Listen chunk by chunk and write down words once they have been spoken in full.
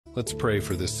Let's pray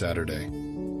for this Saturday.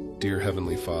 Dear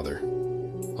Heavenly Father,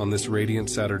 on this radiant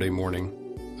Saturday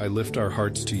morning, I lift our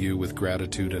hearts to you with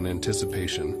gratitude and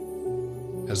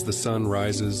anticipation. As the sun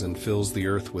rises and fills the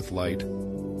earth with light,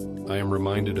 I am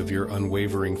reminded of your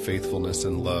unwavering faithfulness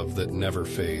and love that never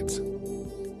fades.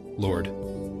 Lord,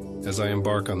 as I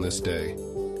embark on this day,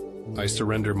 I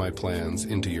surrender my plans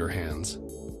into your hands.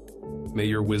 May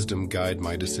your wisdom guide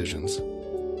my decisions,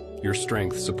 your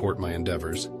strength support my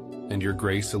endeavors, and your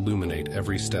grace illuminate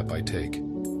every step I take.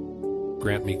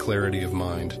 Grant me clarity of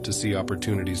mind to see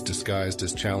opportunities disguised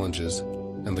as challenges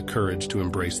and the courage to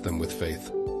embrace them with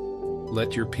faith.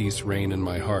 Let your peace reign in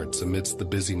my heart amidst the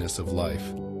busyness of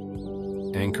life,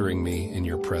 anchoring me in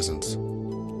your presence.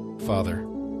 Father,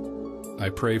 I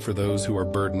pray for those who are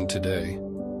burdened today,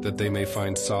 that they may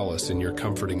find solace in your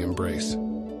comforting embrace.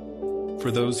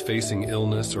 For those facing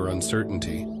illness or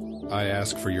uncertainty, I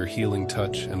ask for your healing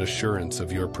touch and assurance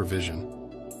of your provision.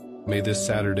 May this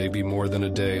Saturday be more than a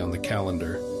day on the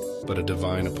calendar, but a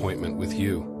divine appointment with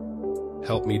you.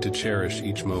 Help me to cherish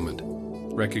each moment,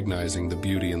 recognizing the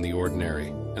beauty in the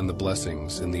ordinary and the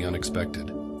blessings in the unexpected.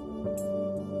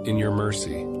 In your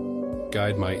mercy,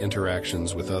 guide my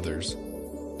interactions with others,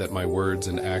 that my words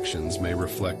and actions may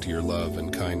reflect your love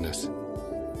and kindness.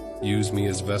 Use me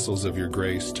as vessels of your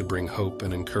grace to bring hope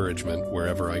and encouragement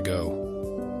wherever I go.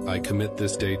 I commit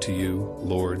this day to you,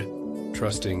 Lord,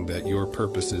 trusting that your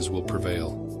purposes will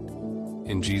prevail.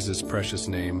 In Jesus' precious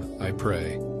name, I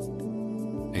pray.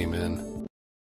 Amen.